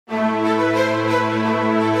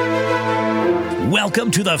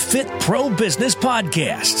Welcome to the Fit Pro Business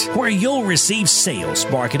Podcast, where you'll receive sales,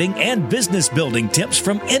 marketing, and business building tips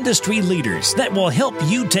from industry leaders that will help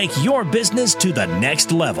you take your business to the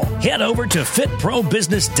next level. Head over to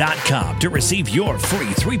fitprobusiness.com to receive your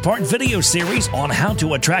free 3-part video series on how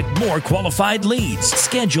to attract more qualified leads,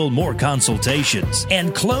 schedule more consultations,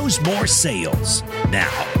 and close more sales. Now,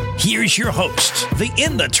 here's your host, the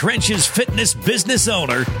In the Trenches fitness business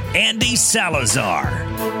owner, Andy Salazar.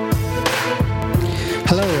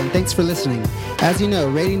 Hello, and thanks for listening. As you know,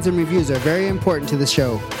 ratings and reviews are very important to the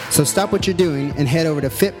show. So stop what you're doing and head over to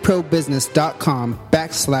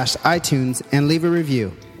fitprobusiness.com/iTunes and leave a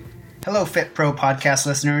review. Hello, Fit Pro podcast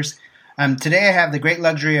listeners. Today I have the great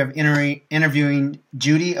luxury of interviewing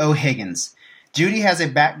Judy O'Higgins. Judy has a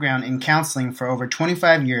background in counseling for over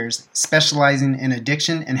 25 years, specializing in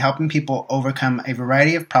addiction and helping people overcome a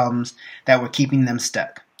variety of problems that were keeping them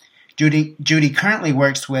stuck. Judy currently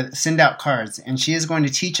works with Send Out Cards, and she is going to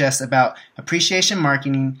teach us about appreciation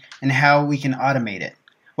marketing and how we can automate it.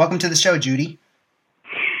 Welcome to the show, Judy.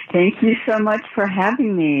 Thank you so much for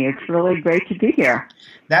having me. It's really great to be here.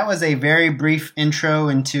 That was a very brief intro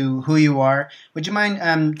into who you are. Would you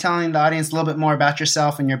mind telling the audience a little bit more about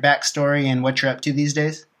yourself and your backstory and what you're up to these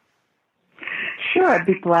days? Sure, I'd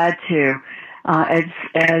be glad to. As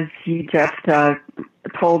you just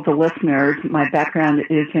told the listeners, my background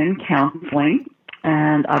is in counseling,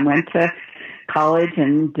 and I went to college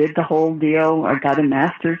and did the whole deal. I got a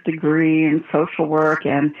master's degree in social work,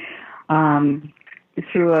 and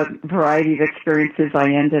through a variety of experiences,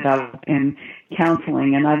 I ended up in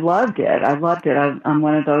counseling, and I loved it. I'm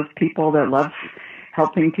one of those people that loves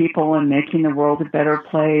helping people and making the world a better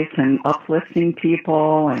place and uplifting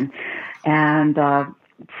people, and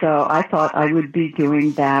so I thought I would be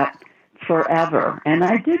doing that forever. And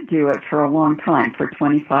I did do it for a long time, for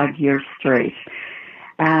 25 years straight.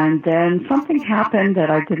 And then something happened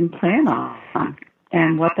that I didn't plan on.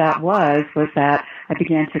 And what that was that I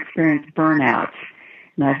began to experience burnout.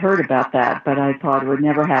 And I'd heard about that, but I thought it would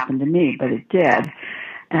never happen to me, but it did.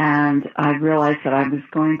 And I realized that I was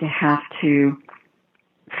going to have to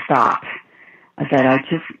stop, that I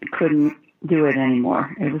just couldn't do it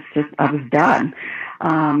anymore. I was done.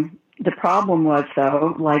 The problem was,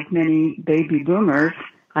 though, like many baby boomers,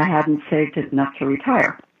 I hadn't saved enough to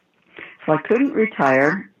retire. So I couldn't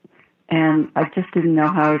retire, and I just didn't know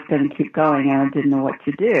how I was going to keep going, and I didn't know what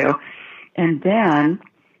to do. And then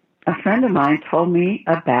a friend of mine told me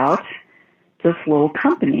about this little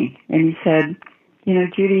company, and he said,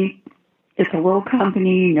 Judy, it's a little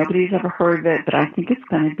company, nobody's ever heard of it, but I think it's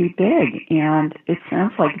going to be big, and it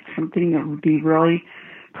sounds like it's something that would be really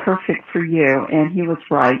perfect for you. And he was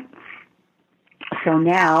right. So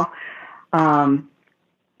now I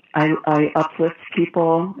uplift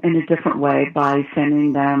people in a different way by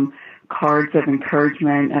sending them cards of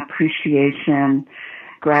encouragement, appreciation,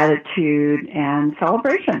 gratitude, and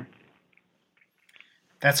celebration.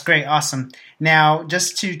 That's great. Awesome. Now,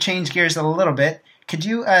 just to change gears a little bit, could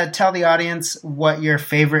you tell the audience what your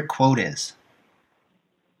favorite quote is?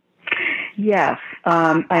 Yes.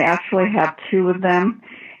 I actually have two of them,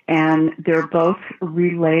 and they're both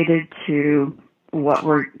related to what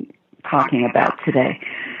we're talking about today,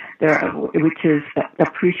 which is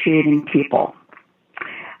appreciating people.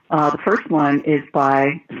 The first one is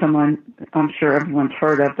by someone I'm sure everyone's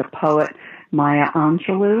heard of, the poet Maya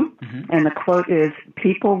Angelou, and the quote is,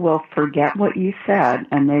 "People will forget what you said,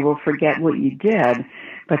 and they will forget what you did,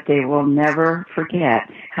 but they will never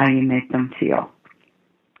forget how you make them feel."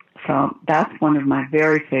 So that's one of my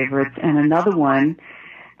very favorites. And another one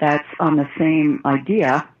that's on the same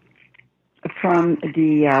idea from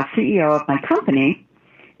the CEO of my company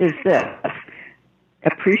is this: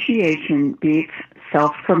 appreciation beats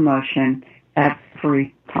self-promotion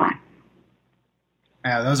every time.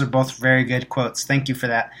 Those are both very good quotes. Thank you for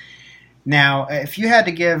that. Now, if you had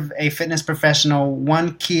to give a fitness professional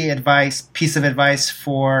one key piece of advice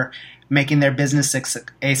for making their business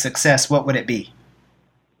a success, what would it be?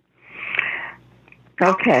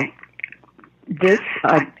 Okay. This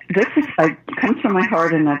comes from my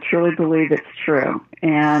heart, and I truly believe it's true.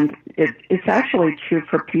 And it's actually true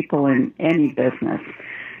for people in any business.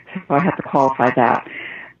 So I have to qualify that.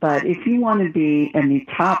 But if you want to be in the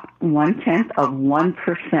top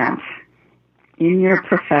 0.1% in your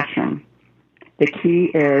profession, the key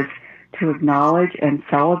is to acknowledge and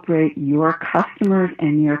celebrate your customers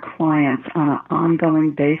and your clients on an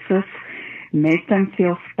ongoing basis. Make them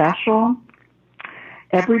feel special.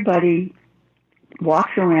 Everybody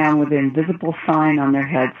walks around with an invisible sign on their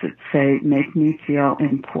heads that say, "Make me feel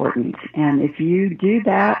important." And if you do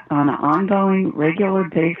that on an ongoing, regular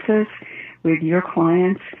basis with your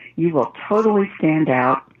clients, you will totally stand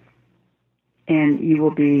out, and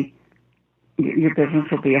your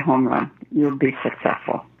business will be a home run. You'll be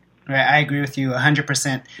successful. Right, I agree with you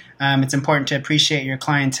 100%. It's important to appreciate your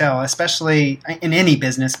clientele, especially in any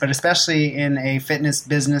business, but especially in a fitness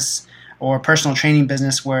business or personal training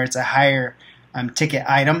business where it's a higher ticket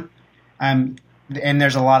item. And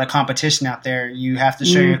there's a lot of competition out there. You have to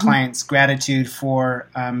show your clients gratitude for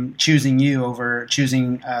choosing you over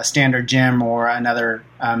choosing a standard gym or another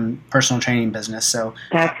personal training business. So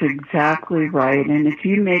that's exactly right. And if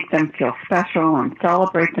you make them feel special and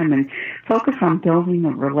celebrate them and focus on building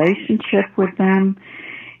a relationship with them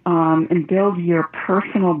and build your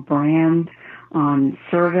personal brand on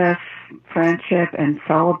service, friendship, and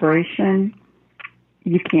celebration,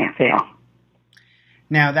 you can't fail.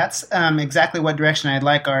 Now, that's exactly what direction I'd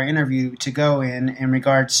like our interview to go in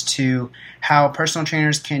regards to how personal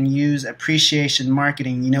trainers can use appreciation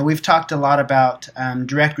marketing. You know, we've talked a lot about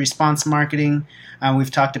direct response marketing.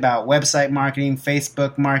 We've talked about website marketing,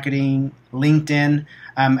 Facebook marketing, LinkedIn.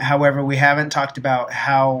 However, we haven't talked about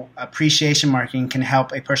how appreciation marketing can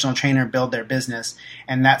help a personal trainer build their business.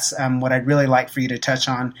 And that's what I'd really like for you to touch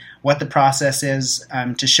on, what the process is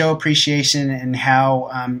to show appreciation and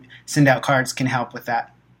how Send Out Cards can help with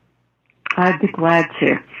that. I'd be glad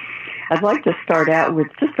to. I'd like to start out with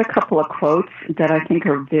just a couple of quotes that I think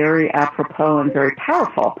are very apropos and very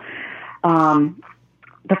powerful.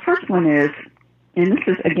 The first one is, and this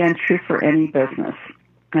is, again, true for any business,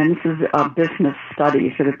 and this is business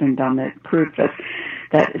studies that have been done that prove this,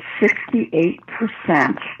 that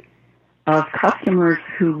 68% of customers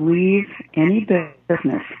who leave any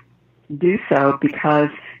business do so because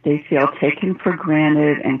they feel taken for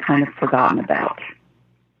granted and kind of forgotten about.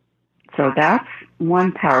 So that's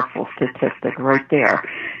one powerful statistic right there.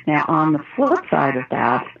 Now, on the flip side of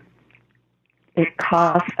that, it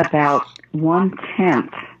costs about 1/10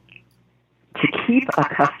 to keep a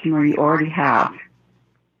customer you already have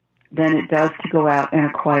than it does to go out and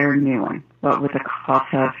acquire a new one, but with the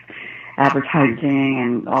cost of advertising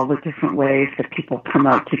and all the different ways that people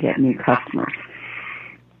promote to get new customers.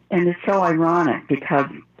 And it's so ironic because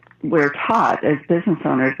we're taught as business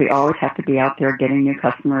owners, we always have to be out there getting new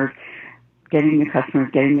customers, and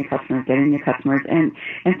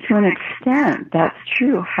to an extent, that's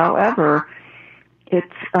true. However,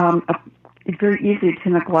 it's very easy to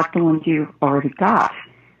neglect the ones you've already got.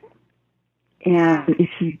 And if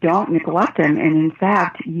you don't neglect them, and in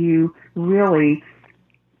fact, you really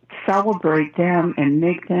celebrate them and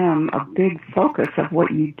make them a big focus of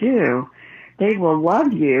what you do, they will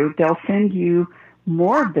love you. They'll send you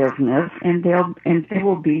more business, and they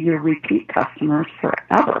will be your repeat customers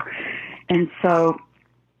forever. And so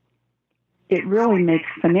it really makes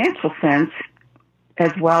financial sense,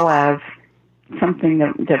 as well as something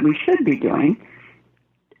that we should be doing,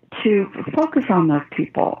 to focus on those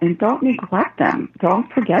people and don't neglect them.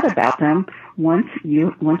 Don't forget about them once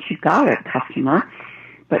you've got a customer,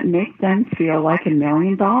 but make them feel like $1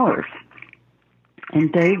 million.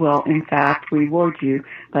 And they will, in fact, reward you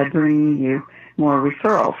by bringing you more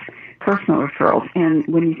referrals, personal referrals. And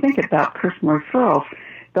when you think about personal referrals,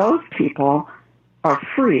 those people are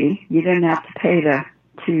free. You didn't have to pay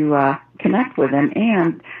to connect with them,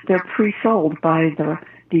 and they're pre-sold by the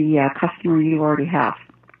customer you already have.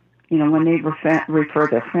 You know, when they refer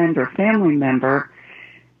their friend or family member,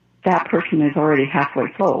 that person is already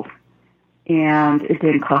halfway sold, and it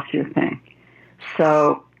didn't cost you a thing.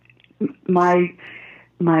 So my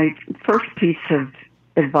first piece of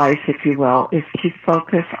advice, if you will, is to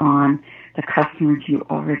focus on the customers you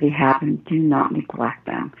already have and do not neglect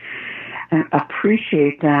them. And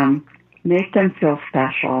appreciate them, make them feel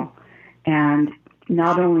special, and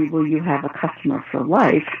not only will you have a customer for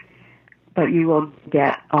life, but you will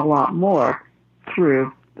get a lot more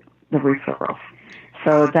through the referrals.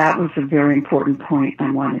 So that was a very important point I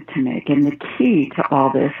wanted to make. And the key to all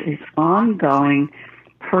this is ongoing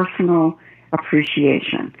personal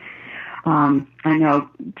appreciation. I know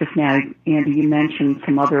just now, Andy, you mentioned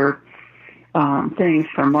some other things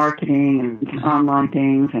for marketing and online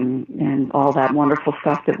things and all that wonderful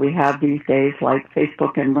stuff that we have these days, like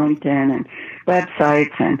Facebook and LinkedIn and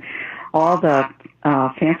websites and all the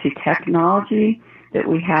fancy technology that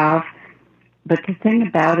we have. But the thing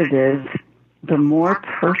about it is, the more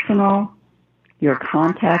personal your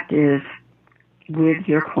contact is with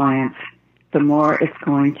your clients, the more it's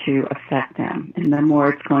going to affect them, and the more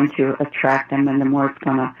it's going to attract them, and the more it's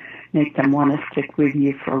going to make them want to stick with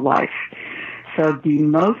you for life. So the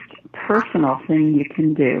most personal thing you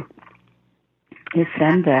can do is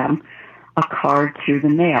send them a card through the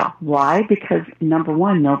mail. Why? Because, number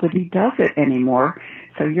one, nobody does it anymore,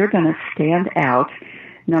 so you're going to stand out.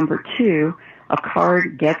 Number two, a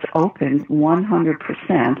card gets opened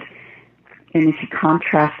 100%. And if you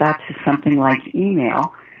contrast that to something like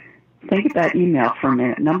email, think about email for a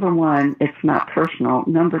minute. Number one, it's not personal.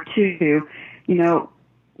 Number two,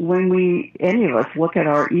 when any of us look at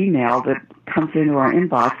our email that comes into our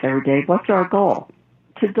inbox every day, what's our goal?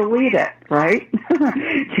 To delete it, right?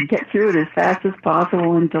 To get through it as fast as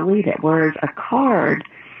possible and delete it. Whereas a card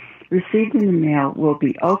received in the mail will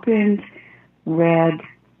be opened, read,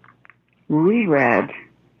 reread,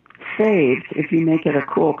 saved. If you make it a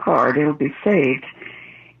cool card, it'll be saved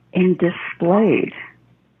and displayed.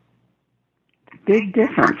 Big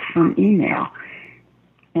difference from email.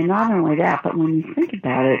 And not only that, but when you think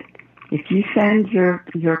about it, if you send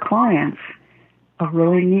your clients a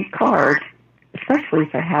really neat card, especially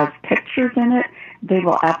if it has pictures in it, they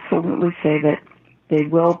will absolutely save it. They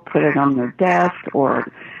will put it on their desk or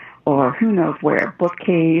who knows where,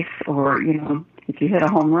 bookcase, or, if you hit a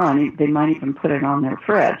home run, they might even put it on their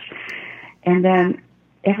fridge. And then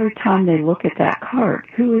every time they look at that card,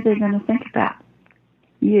 who are they going to think about?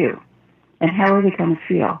 You. And how are they going to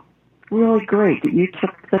feel? Really great that you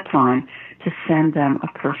took the time to send them a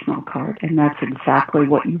personal card. And that's exactly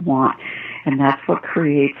what you want. And that's what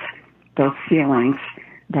creates those feelings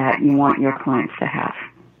that you want your clients to have.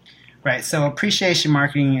 Right. So appreciation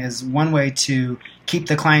marketing is one way to keep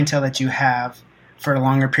the clientele that you have for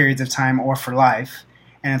longer periods of time or for life.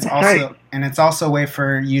 And it's also a way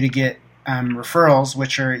for you to get referrals,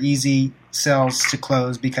 which are easy sales to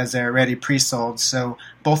close because they're already pre-sold. So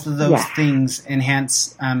both of those things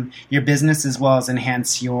enhance your business as well as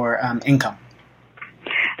enhance your income.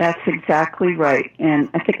 That's exactly right. And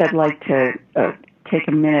I think I'd like to take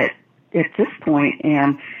a minute at this point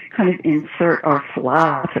and kind of insert our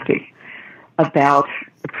philosophy about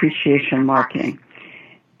appreciation marketing.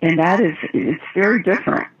 And it's very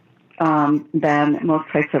different than most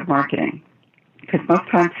types of marketing. Because most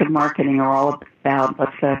types of marketing are all about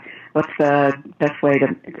what's the best way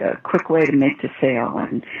to, quick way to make the sale,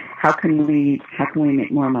 and how can we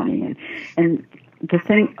make more money, and the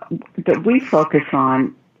thing that we focus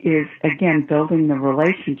on is, again, building the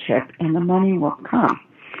relationship, and the money will come.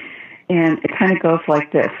 And it kind of goes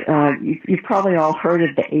like this. You've probably all heard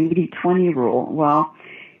of the 80-20 rule. Well,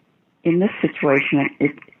 in this situation,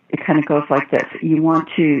 it kind of goes like this. You want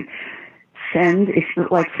to send, if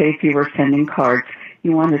you were sending cards,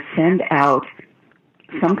 you want to send out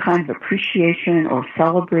some kind of appreciation or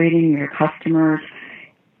celebrating your customers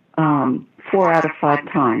 4 out of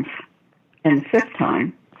 5 times. And the 5th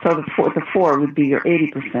time, so the 4 would be your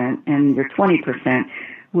 80%, and your 20%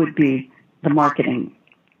 would be the marketing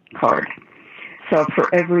card. So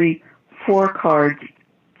for every 4 cards,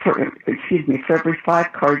 for every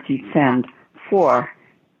 5 cards you send, 4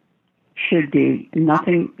 should be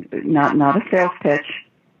nothing, not a sales pitch,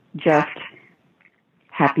 just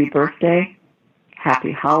happy birthday,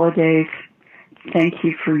 happy holidays, thank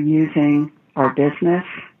you for using our business,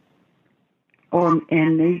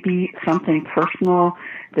 and maybe something personal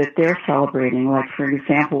that they're celebrating, like, for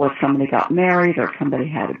example, if somebody got married or somebody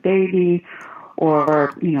had a baby,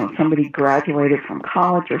 or, somebody graduated from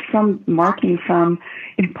college, or marking some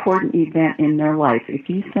important event in their life. If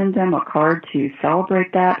you send them a card to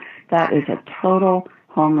celebrate that is a total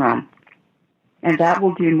home run. And that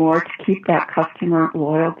will do more to keep that customer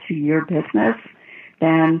loyal to your business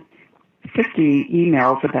than 50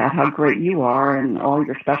 emails about how great you are and all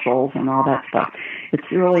your specials and all that stuff. It's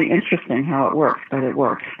really interesting how it works, but it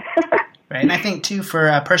works. Right. And I think, too,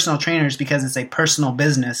 for personal trainers, because it's a personal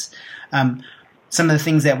business, some of the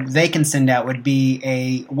things that they can send out would be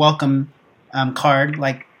a welcome card,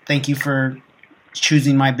 like thank you for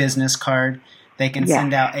choosing my business card. They can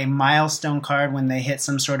send out a milestone card when they hit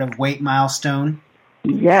some sort of weight milestone.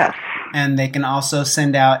 Yes. And they can also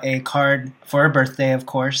send out a card for a birthday, of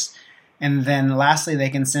course. And then lastly, they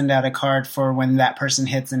can send out a card for when that person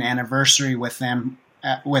hits an anniversary with them,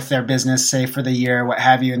 with their business, say for the year, what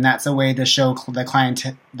have you. And that's a way to show the client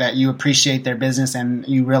that you appreciate their business and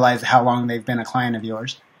you realize how long they've been a client of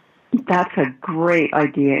yours. That's a great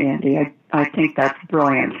idea, Andy. I think that's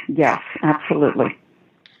brilliant. Yes, absolutely.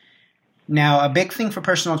 Now, a big thing for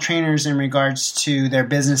personal trainers in regards to their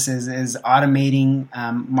businesses is automating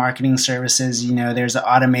marketing services. There's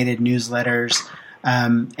automated newsletters.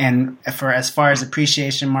 And for as far as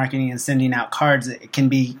appreciation marketing and sending out cards, it can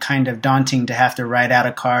be kind of daunting to have to write out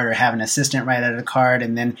a card or have an assistant write out a card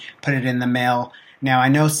and then put it in the mail. Now, I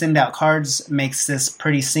know Send Out Cards makes this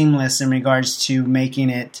pretty seamless in regards to making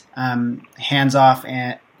it hands-off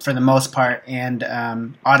and for the most part and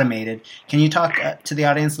automated. Can you talk to the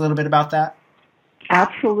audience a little bit about that?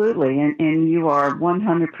 Absolutely, and you are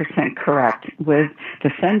 100% correct. With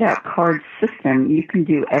the send out card system, you can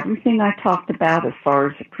do everything I talked about as far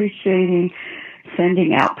as appreciating,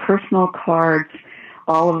 sending out personal cards,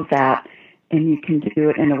 all of that, and you can do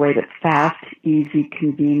it in a way that's fast, easy,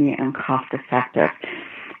 convenient, and cost effective.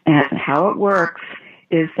 And how it works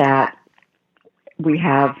is that we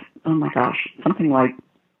have, something like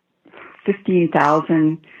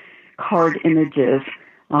 15,000 card images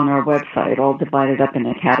on our website, all divided up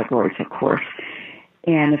into categories, of course.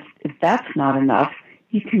 And if that's not enough,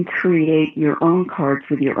 you can create your own cards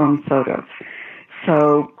with your own photos.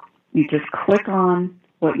 So you just click on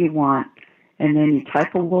what you want, and then you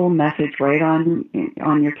type a little message right on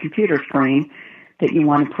your computer screen that you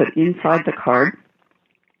want to put inside the card,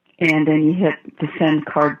 and then you hit the send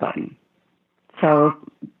card button. So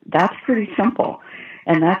that's pretty simple,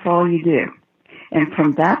 and that's all you do. And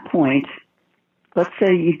from that point, let's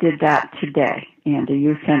say you did that today, Andy.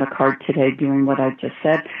 You sent a card today doing what I just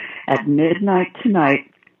said. At midnight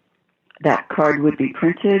tonight, that card would be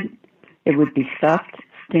printed, it would be stuffed,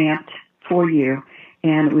 stamped for you,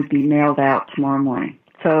 and it would be mailed out tomorrow morning.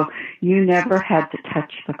 So you never had to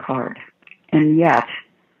touch the card. And yet,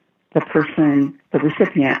 the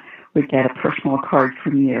recipient, would get a personal card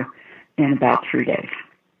from you in about 3 days.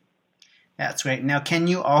 That's great. Now, can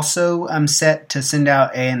you also set to send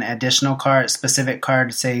out an additional card, specific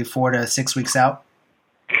card, say 4 to 6 weeks out?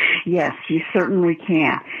 Yes, you certainly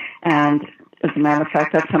can. And as a matter of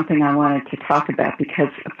fact, that's something I wanted to talk about, because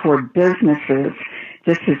for businesses,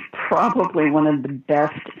 this is probably one of the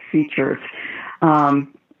best features of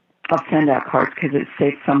send-out cards, because it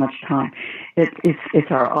saves so much time. It's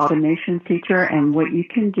our automation feature, and what you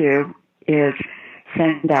can do is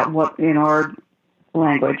send out what in our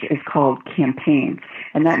language is called campaigns.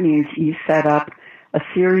 And that means you set up a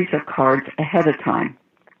series of cards ahead of time,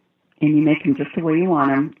 and you make them just the way you want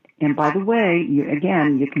them. And by the way, you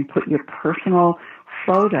can put your personal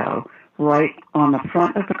photo right on the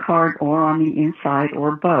front of the card or on the inside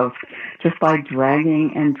or both, just by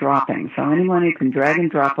dragging and dropping. So anyone who can drag and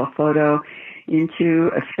drop a photo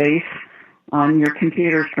into a space on your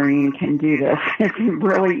computer screen can do this. It's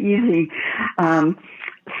really easy.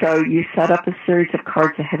 So you set up a series of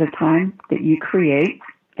cards ahead of time that you create,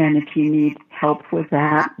 and if you need help with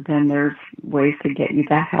that, then there's ways to get you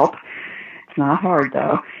that help. It's not hard,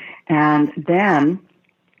 though. And then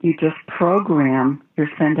you just program your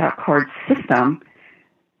send-out card system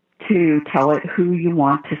to tell it who you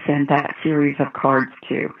want to send that series of cards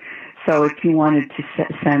to. So if you wanted to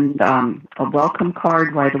send a welcome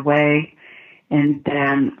card right away, and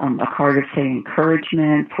then a card of, say,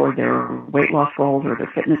 encouragement for their weight loss goals or their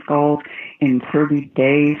fitness goals in 30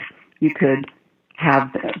 days, you could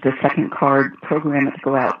have the second card, program it to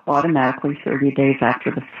go out automatically 30 days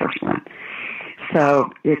after the first one. So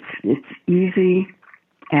it's easy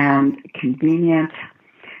and convenient.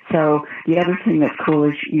 So the other thing that's cool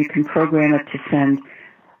is you can program it to send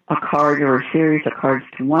a card or a series of cards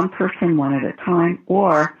to one person, one at a time,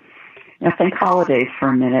 or, now think holidays for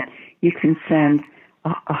a minute, you can send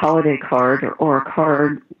a holiday card or a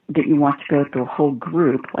card that you want to go to a whole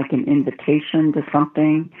group, like an invitation to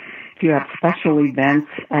something. If you have special events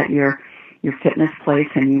at your fitness place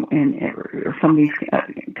or somebody's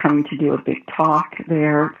coming to do a big talk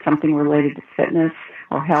there, something related to fitness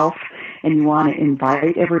or health, and you want to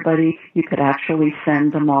invite everybody, you could actually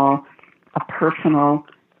send them all a personal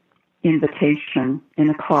invitation in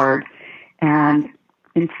a card. And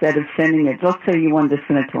instead of sending it, let's say you wanted to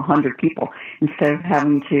send it to 100 people, instead of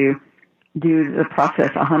having to do the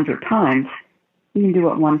process 100 times, you can do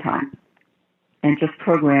it one time and just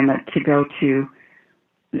program it to go to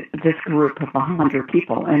this group of 100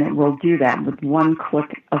 people, and it will do that with one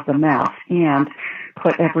click of the mouse and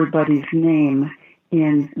put everybody's name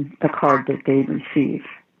in the card that they receive.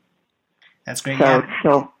 That's great. So it's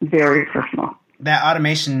still very personal. That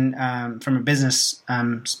automation from a business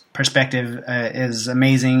perspective is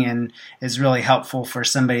amazing and is really helpful for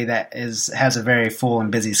somebody that has a very full and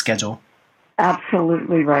busy schedule.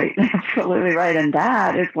 Absolutely right. Absolutely right. And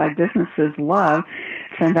that is why businesses love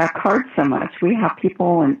send-out cards so much. We have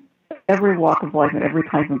people in every walk of life, every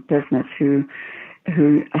type of business who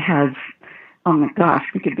has, oh my gosh,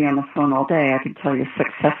 we could be on the phone all day. I could tell you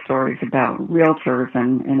success stories about realtors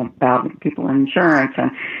and about people in insurance,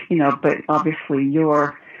 and but obviously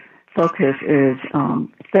your focus is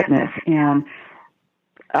fitness, and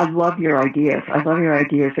I love your ideas. I love your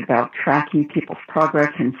ideas about tracking people's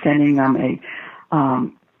progress and sending them a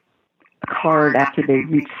card after they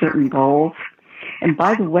reach certain goals. And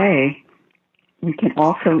by the way, we can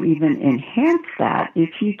also even enhance that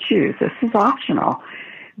if you choose. This is optional.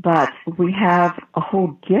 But we have a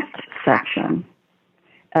whole gift section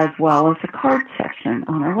as well as a card section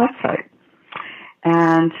on our website.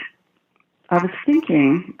 And I was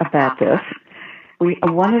thinking about this.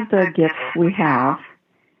 One of the gifts we have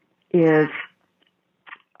is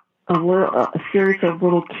a series of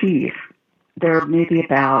little keys. They're maybe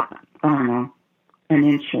about, I don't know, an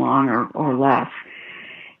inch long or less.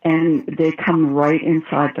 And they come right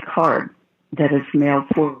inside the card that is mailed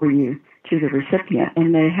for you to the recipient.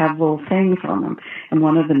 And they have little things on them. And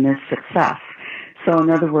one of them is success. So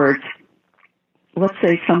in other words, let's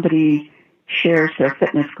say somebody shares their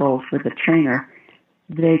fitness goals with a trainer.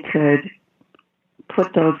 They could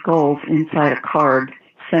put those goals inside a card,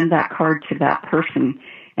 send that card to that person,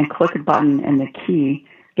 and click a button, and the key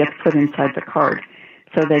gets put inside the card.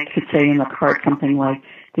 So they could say in the card something like,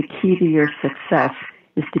 the key to your success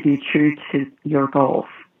is to be true to your goals.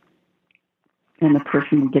 And the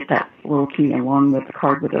person would get that little key along with the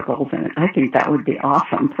card with their goals in it. I think that would be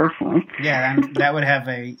awesome, personally. Yeah, that would have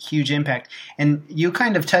a huge impact. And you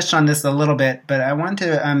kind of touched on this a little bit, but I want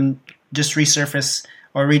to just resurface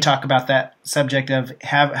or re-talk about that subject of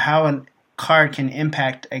how a card can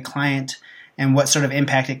impact a client and what sort of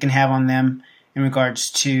impact it can have on them in regards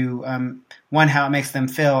to, one, how it makes them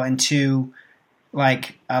feel, and two,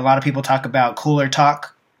 like a lot of people talk about cooler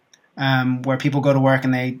talk, where people go to work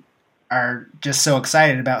and they are just so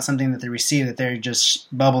excited about something that they receive that they're just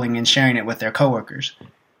bubbling and sharing it with their coworkers.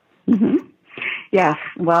 Mm-hmm. Yes,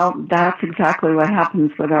 well, that's exactly what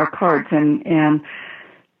happens with our cards, and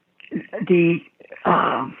the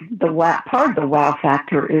part of the wow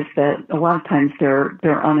factor is that a lot of times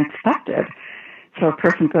they're unexpected. So a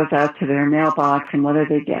person goes out to their mailbox, and whether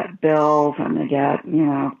they get bills and they get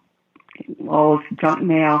all this junk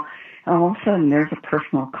mail, and all of a sudden there's a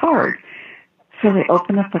personal card. So they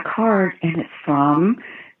open up the card, and it's from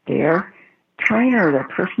their trainer, their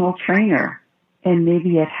personal trainer. And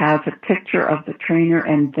maybe it has a picture of the trainer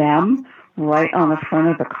and them right on the front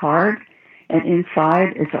of the card. And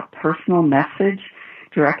inside is a personal message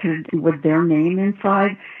directed with their name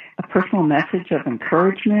inside, a personal message of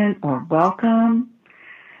encouragement or welcome.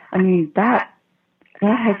 I mean, that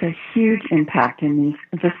has a huge impact in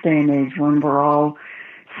this day and age when we're all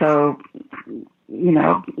so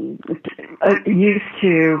used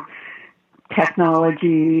to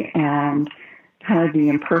technology and kind of the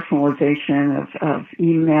impersonalization of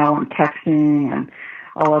email and texting and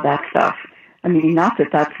all of that stuff. I mean, not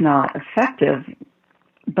that that's not effective,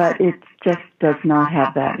 but it just does not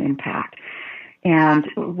have that impact. And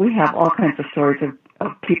we have all kinds of stories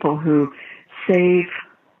of people who save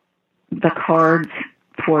the cards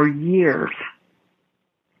for years,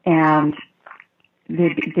 and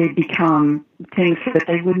they become things that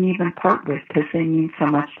they wouldn't even part with because they mean so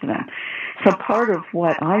much to them. So part of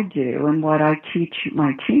what I do and what I teach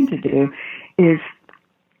my team to do is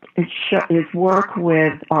work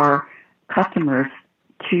with our customers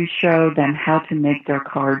to show them how to make their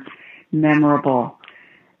cards memorable.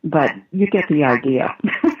 But you get the idea.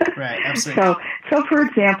 Right, absolutely. So for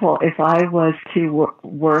example, if I was to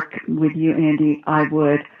work with you, Andy, I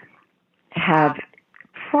would have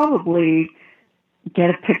probably get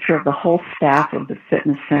a picture of the whole staff of the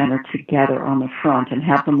fitness center together on the front and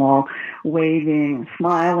have them all waving and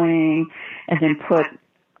smiling, and then put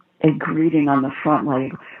a greeting on the front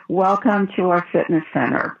like, welcome to our fitness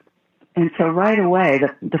center. And so right away,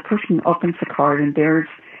 the person opens the card and there's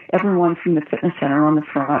everyone from the fitness center on the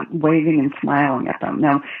front waving and smiling at them.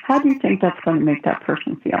 Now, how do you think that's going to make that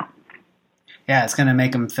person feel? Yeah, it's going to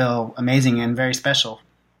make them feel amazing and very special.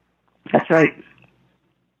 That's right.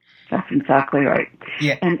 That's exactly right.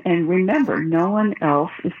 Yeah. And remember, no one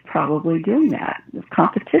else is probably doing that. The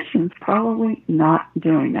competition's probably not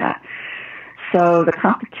doing that. So the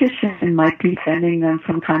competition might be sending them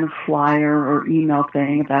some kind of flyer or email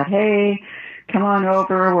thing about, hey, come on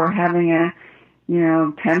over, we're having a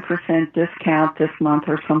 10% discount this month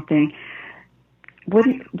or something. What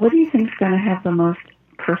do you think is going to have the most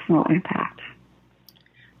personal impact?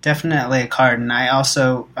 Definitely a card. And I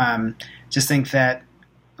also just think that,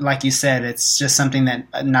 like you said, it's just something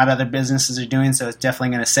that not other businesses are doing, so it's definitely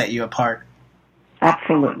going to set you apart.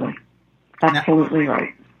 Absolutely. Absolutely now,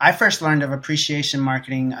 right. I first learned of appreciation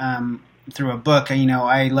marketing through a book.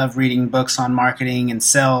 I love reading books on marketing and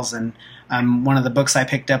sales, and one of the books I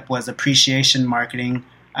picked up was Appreciation Marketing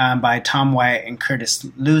by Tom Wyatt and Curtis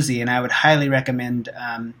Luzzi, and I would highly recommend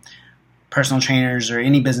personal trainers or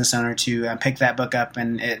any business owner to pick that book up,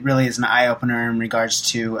 and it really is an eye-opener in regards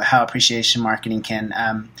to how appreciation marketing can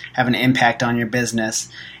have an impact on your business.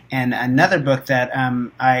 And another book that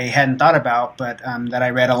I hadn't thought about, but that I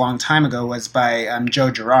read a long time ago was by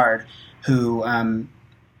Joe Girard, who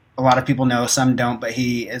a lot of people know, some don't, but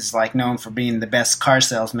he is like known for being the best car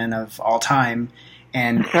salesman of all time.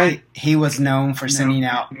 And he was known for sending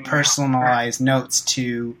out personalized notes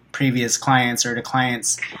to previous clients or to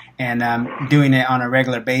clients and doing it on a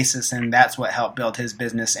regular basis. And that's what helped build his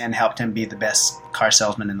business and helped him be the best car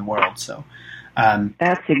salesman in the world. So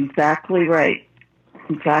that's exactly right.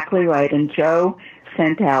 Exactly right. And Joe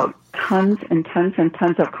sent out tons and tons and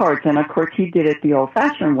tons of cards. And, of course, he did it the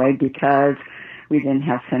old-fashioned way because we didn't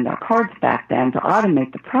have send-out cards back then to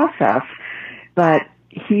automate the process. But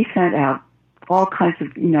he sent out all kinds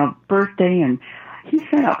of, birthday, and he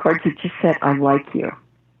sent out cards that just said, I like you.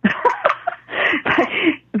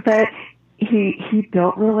 but he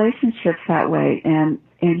built relationships that way, and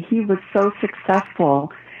he was so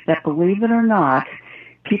successful that, believe it or not,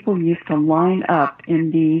 people used to line up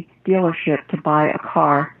in the dealership to buy a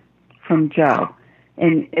car from Joe.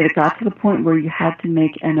 And it got to the point where you had to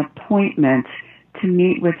make an appointment to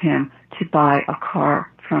meet with him to buy a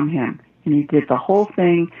car from him. And he did the whole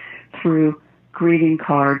thing through greeting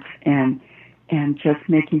cards and just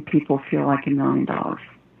making people feel like $1 million.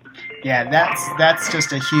 Yeah, that's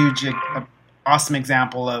just a huge, awesome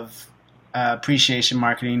example of appreciation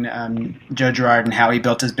marketing, Joe Girard, and how he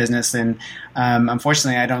built his business. And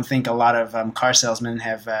unfortunately, I don't think a lot of car salesmen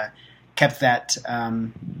have kept that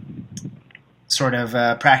sort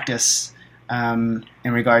of practice in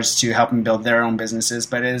regards to helping build their own businesses.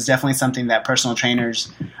 But it is definitely something that personal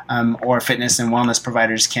trainers or fitness and wellness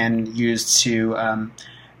providers can use to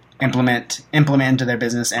implement into their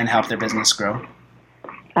business and help their business grow.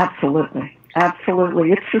 Absolutely.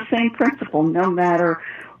 Absolutely. It's the same principle no matter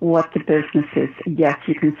what the business is. Yes,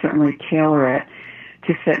 you can certainly tailor it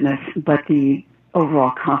to fitness, but the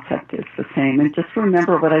overall concept is the same. And just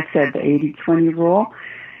remember what I said, the 80-20 rule.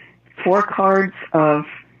 4 cards of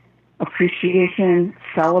appreciation,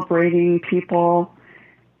 celebrating people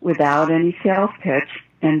without any sales pitch,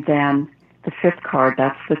 and then the 5th card,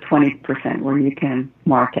 that's the 20% where you can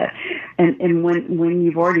mark it. And when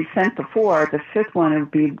you've already sent the 4, the 5th one will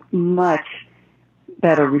be much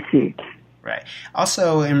better received. Right.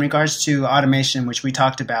 Also, in regards to automation, which we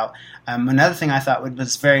talked about, another thing I thought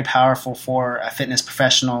was very powerful for a fitness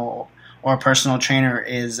professional or a personal trainer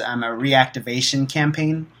is a reactivation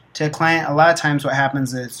campaign to a client. A lot of times what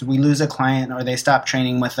happens is we lose a client or they stop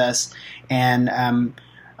training with us, and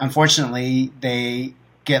unfortunately they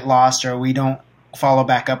get lost or we don't follow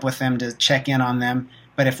back up with them to check in on them.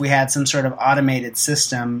 But if we had some sort of automated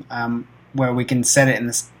system where we can set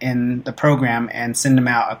it in the program and send them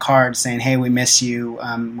out a card saying, hey, we miss you,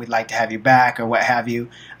 we'd like to have you back, or what have you,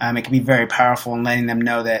 it can be very powerful in letting them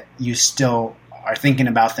know that you still are thinking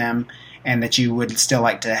about them and that you would still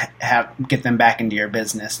like to get them back into your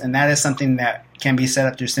business. And that is something that can be set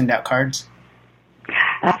up through send out cards.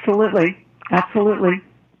 Absolutely. Absolutely.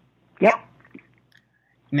 Yep.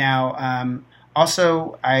 Now,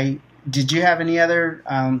 also, did you have any other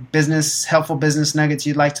helpful business nuggets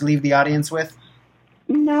you'd like to leave the audience with?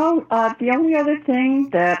 No. The only other thing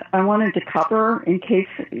that I wanted to cover, in case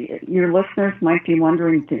your listeners might be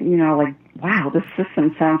wondering, wow, this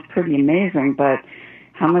system sounds pretty amazing, but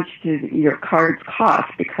how much do your cards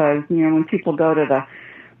cost? Because, when people go to the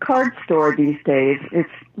card store these days, it's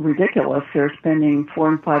ridiculous. They're spending $4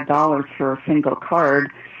 and $5 for a single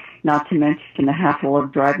card, not to mention the hassle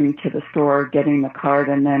of driving to the store, getting the card,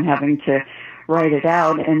 and then having to write it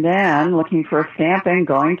out, and then looking for a stamp and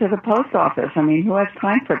going to the post office. I mean, who has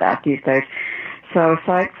time for that these days? So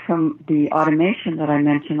aside from the automation that I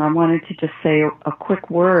mentioned, I wanted to just say a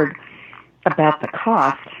quick word about the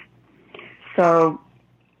cost. So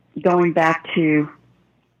going back to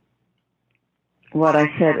what I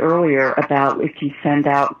said earlier about if you send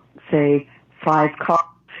out, say, 5 cards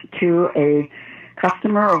to a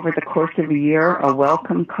customer over the course of a year, a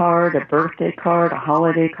welcome card, a birthday card, a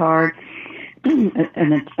holiday card,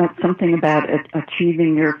 and something about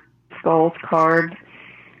achieving your goals card,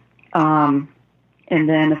 and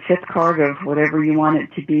then a 5th card of whatever you want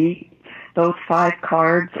it to be. Those 5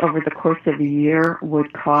 cards over the course of a year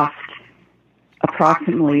would cost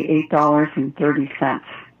approximately $8.30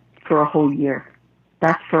 for a whole year.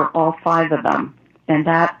 That's for all 5 of them, and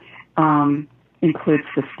that includes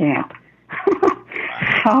the stamp.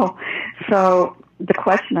 So the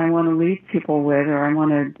question I want to leave people with, or I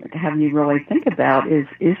want to have you really think about, is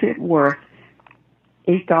it worth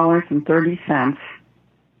 $8.30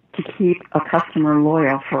 to keep a customer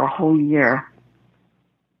loyal for a whole year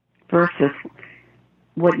versus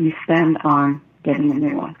what you spend on getting a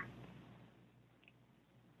new one?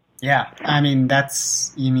 Yeah, I mean,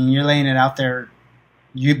 you're laying it out there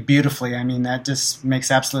beautifully. I mean, that just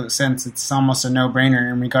makes absolute sense. It's almost a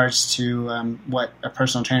no-brainer in regards to what a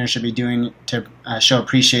personal trainer should be doing to show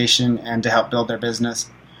appreciation and to help build their business.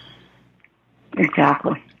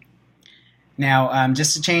 Exactly. Now,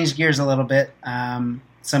 just to change gears a little bit,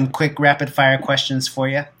 some quick rapid-fire questions for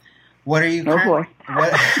you. What are you? Boy.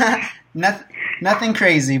 Nothing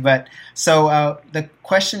crazy, but so the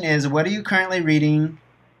question is, what are you currently reading,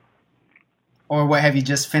 or what have you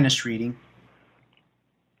just finished reading?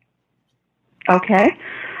 Okay.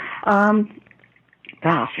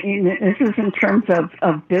 Gosh, this is in terms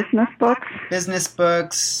of business books? Business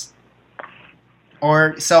books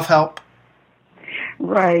or self-help?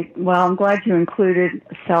 Right. Well, I'm glad you included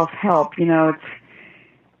self-help. You know,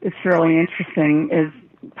 it's really interesting, as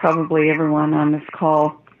probably everyone on this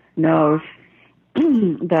call knows,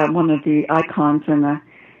 that one of the icons in the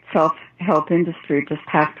self-help industry just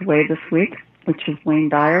passed away this week, which is Wayne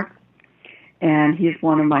Dyer. And he's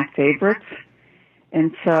one of my favorites.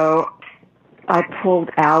 And so I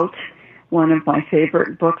pulled out one of my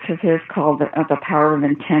favorite books of his called The Power of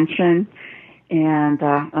Intention. And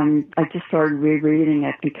I just started rereading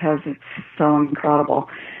it because it's so incredible.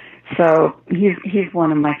 So he's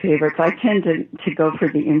one of my favorites. I tend to go for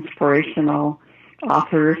the inspirational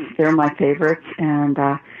authors. They're my favorites. And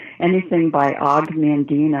anything by Og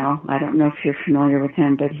Mandino, I don't know if you're familiar with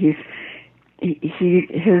him, but his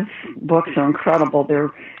books are incredible.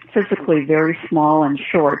 They're physically very small and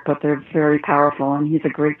short, but they're very powerful, and he's a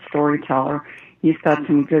great storyteller. He's got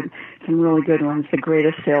some really good ones. The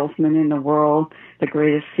Greatest Salesman in the World, The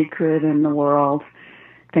Greatest Secret in the World,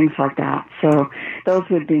 things like that. So those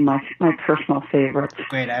would be my personal favorites.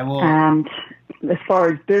 Great, I will. And as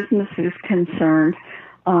far as business is concerned,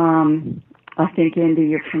 I think, Andy,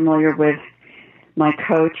 you're familiar with my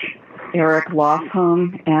coach, Eric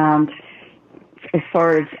Lofholm, and as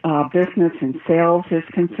far as business and sales is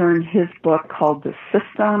concerned, his book called The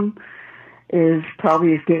System is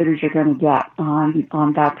probably as good as you're going to get on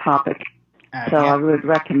that topic. So yeah. I would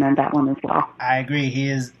recommend that one as well. I agree. He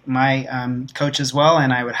is my coach as well,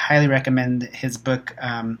 and I would highly recommend his book,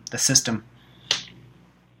 The System.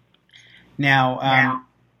 Now,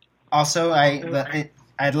 also,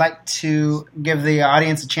 I'd like to give the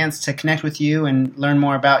audience a chance to connect with you and learn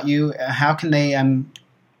more about you. How can they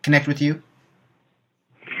connect with you?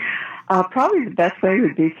 Probably the best way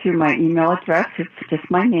would be through my email address. It's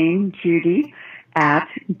just my name, Judy, at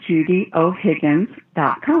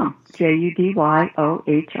judyohiggins.com.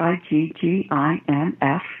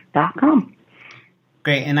 JUDYOHIGGINS.com.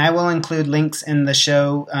 Great. And I will include links in the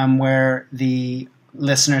show where the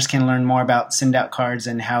listeners can learn more about send out cards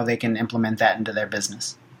and how they can implement that into their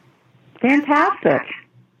business. Fantastic.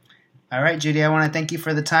 All right, Judy, I want to thank you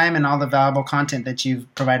for the time and all the valuable content that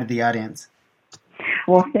you've provided the audience.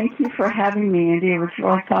 Well, thank you for having me, Andy. It was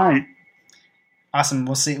really fun. Awesome.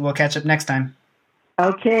 We'll catch up next time.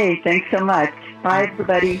 Okay. Thanks so much. Bye,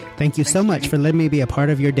 everybody. Thank you so much for letting me be a part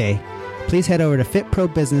of your day. Please head over to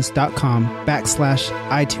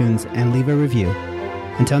fitprobusiness.com/iTunes and leave a review.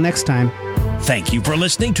 Until next time. Thank you for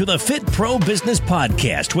listening to the Fit Pro Business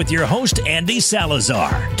Podcast with your host, Andy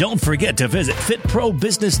Salazar. Don't forget to visit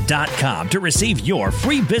fitprobusiness.com to receive your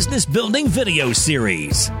free business building video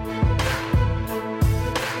series.